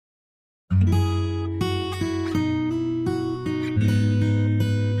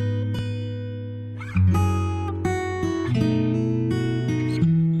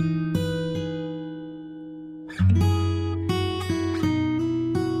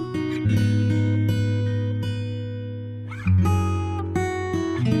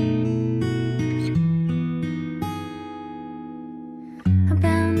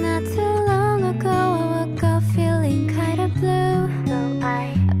About not too long ago, I woke up feeling kinda blue. So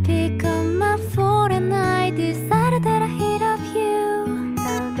I picked up my phone and I decided that I hit up you.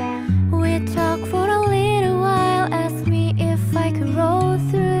 So then we talked for a little while, asked me if I could roll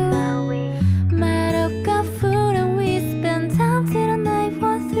through. So we met up, got food, and we spent time till the night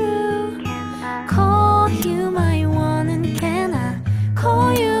was through. Can I call you my one, and can I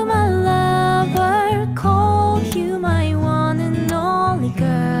call you my lover? Call you my one and only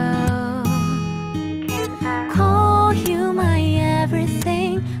girl. Can I call you my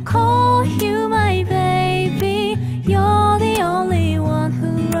everything? Call you my baby. You're the only one who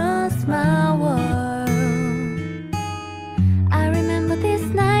runs my world. I remember this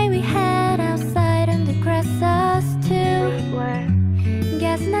night we had outside on the grass, us two. We were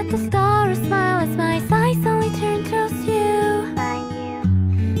guessing at the stars, smile as my son